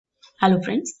Hello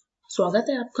friends, स्वागत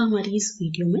है आपका हमारी इस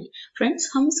वीडियो में। फ्रेंड्स,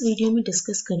 हम इस वीडियो में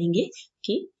डिस्कस करेंगे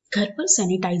कि घर पर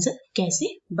सैनिटाइजर कैसे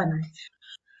बनाएं।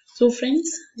 तो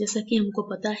फ्रेंड्स, जैसा कि हमको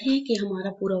पता है कि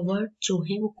हमारा पूरा वर्ल्ड जो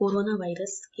है वो कोरोना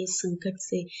वायरस के संकट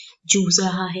से जूझ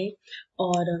रहा है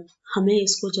और हमें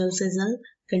इसको जल्द से जल्द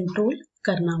कंट्रोल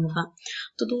करना होगा।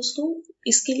 तो दोस्तों,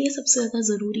 इसके लिए सबसे ज़्यादा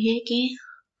ज़रूरी है कि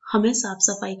हमें साफ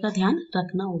सफाई का ध्यान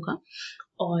रखना होगा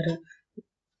और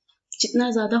जितना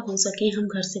ज़्यादा हो सके हम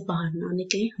घर से बाहर ना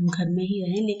निकलें, हम घर में ही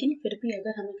रहें। लेकिन फिर भी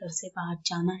अगर हमें घर से बाहर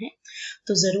जाना है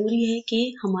तो ज़रूरी है कि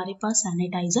हमारे पास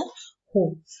सैनिटाइज़र हो,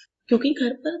 क्योंकि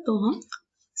घर पर तो हम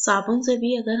साबुन से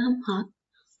भी अगर हम हाथ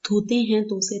धोते हैं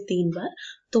 2 से 3 बार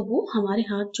तो वो हमारे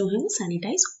हाथ जो है वो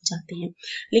सैनिटाइज हो जाते हैं।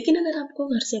 लेकिन अगर आपको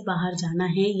घर से बाहर जाना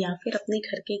है या फिर अपने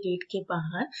घर के गेट के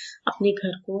बाहर अपने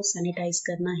घर को सैनिटाइज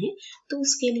करना है तो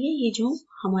उसके लिए ये जो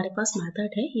हमारे पास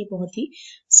मेथड है ये बहुत ही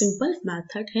सिंपल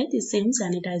मेथड है जिससे हम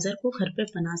सैनिटाइजर को घर पे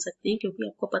बना सकते हैं। क्योंकि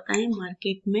आपको पता है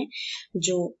मार्केट में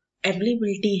जो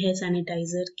अवेलेबिलिटी है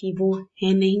सैनिटाइजर की वो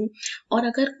है नहीं, और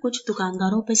अगर कुछ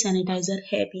दुकानदारों पे सैनिटाइजर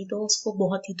है भी तो उसको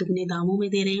बहुत ही दुगने दामों में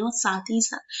दे रहे हैं, और साथ ही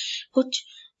साथ कुछ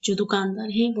जो दुकानदार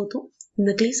हैं वो तो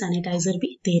नकली सैनिटाइजर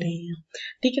भी दे रहे हैं।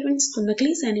 ठीक है फ्रेंड्स, तो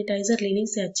नकली सैनिटाइजर लेने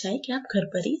से अच्छा है कि आप घर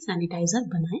पर ही सैनिटाइजर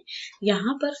बनाएं।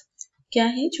 यहाँ पर क्या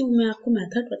है जो मैं आपको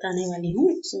मेथड बताने वाली हूँ,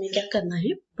 उसमें क्या करना है,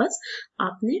 बस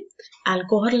आपने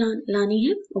अल्कोहल लानी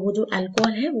है। वो जो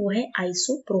अल्कोहल है वो है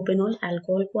आइसोप्रोपेनॉल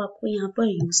अल्कोहल को आपको यहाँ पर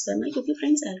यूज करना है। क्योंकि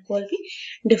फ्रेंड्स अल्कोहल भी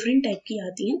डिफरेंट टाइप की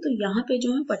आती है, तो यहाँ पे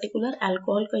जो है पर्टिकुलर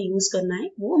अल्कोहल का यूज करना है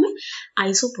वो हमें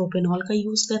आइसोप्रोपेनॉल का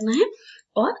यूज करना है।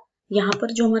 और यहाँ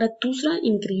पर जो हमारा दूसरा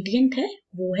इंग्रेडिएंट है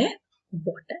वो है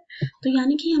वाटर। तो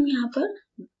यानी कि हम यहाँ पर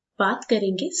बात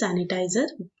करेंगे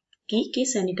सैनिटाइजर कि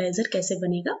सैनिटाइजर कैसे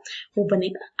बनेगा। वो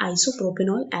बनेगा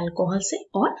आइसोप्रोपेनॉल अल्कोहल से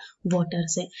और वाटर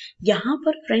से। यहाँ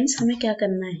पर फ्रेंड्स हमें क्या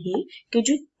करना है कि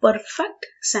जो परफेक्ट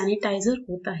सैनिटाइजर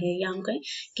होता है या हम कहें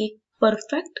कि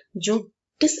परफेक्ट जो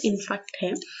डिसइंफेक्ट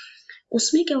है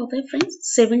उसमें क्या होता है फ्रेंड्स,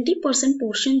 70%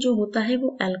 पोर्शन जो होता है वो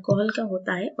अल्कोहल का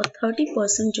होता है और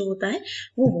 30% जो होता है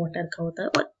वो वाटर का होता है।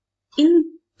 और इन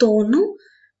दोनों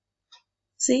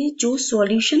से जो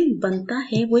सॉल्यूशन बनता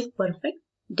है वो एक परफेक्ट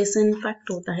डिसइंफेक्ट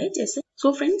होता है। जैसे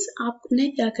सो फ्रेंड्स, आपने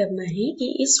क्या करना है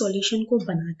कि इस सॉल्यूशन को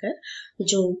बनाकर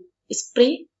जो स्प्रे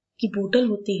की बोतल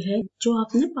होती है जो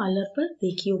आपने पार्लर पर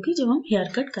देखी होगी, जब हम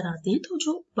हेयर कट कराते हैं तो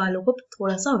जो बालों को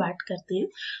थोड़ा सा वेट करते हैं,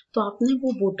 तो आपने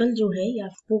वो बोतल जो है या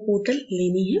वो बोतल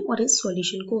लेनी है और इस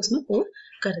सॉल्यूशन को उसमें पोर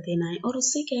कर देना है। और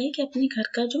उससे क्या है कि अपने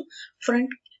घर का जो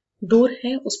फ्रंट डोर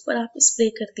है उस पर आप स्प्रे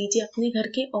कर दीजिए अपने घर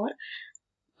के, और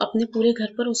अपने पूरे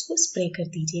घर पर उसको स्प्रे कर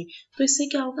दीजिए। तो इससे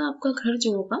क्या होगा, आपका घर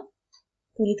जो होगा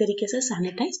पूरी तरीके से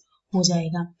सैनिटाइज हो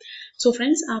जाएगा। सो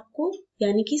फ्रेंड्स, आपको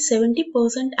यानी कि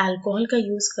 70% अल्कोहल का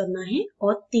यूज करना है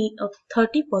और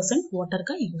 30% वाटर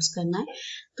का यूज करना है।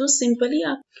 तो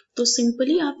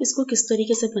सिंपली आप इसको किस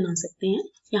तरीके से बना सकते हैं,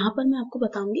 यहाँ पर मैं आपको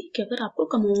बताऊंगी कि अगर आपको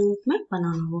कम अमाउंट में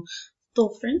बनाना हो तो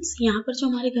फ्रेंड्स यहाँ पर जो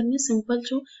हमारे घर में सिंपल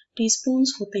जो टीस्पून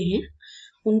होते हैं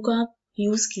उनको आप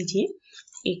यूज कीजिए।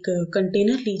 एक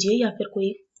कंटेनर लीजिए या फिर कोई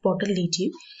बॉटल लीजिए,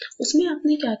 उसमें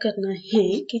आपने क्या करना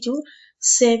है कि जो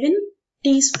 7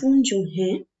 टीस्पून जो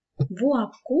है वो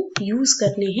आपको यूज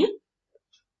करने हैं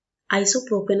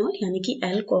आइसोप्रोपेनॉल यानी कि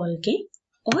अल्कोहल के,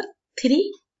 और 3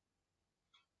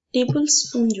 टेबल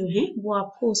स्पून जो है वो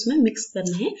आपको उसमें मिक्स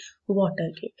करने हैं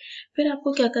वाटर के। फिर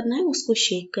आपको क्या करना है, उसको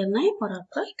शेक करना है और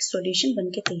आपका एक सॉल्यूशन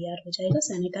बनके तैयार हो जाएगा।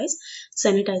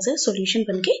 सैनिटाइजर सॉल्यूशन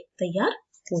बनके तैयार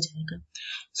हो जाएगा।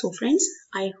 So friends,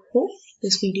 I hope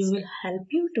this video will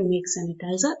help you to make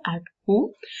sanitizer at home.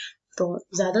 तो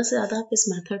ज़्यादा से ज़्यादा आप इस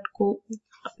मेथड को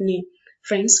अपने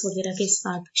फ्रेंड्स वगैरह के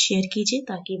साथ शेयर कीजिए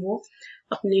ताकि वो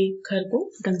अपने घर को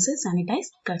ढंग से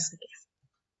सैनिटाइज कर सके।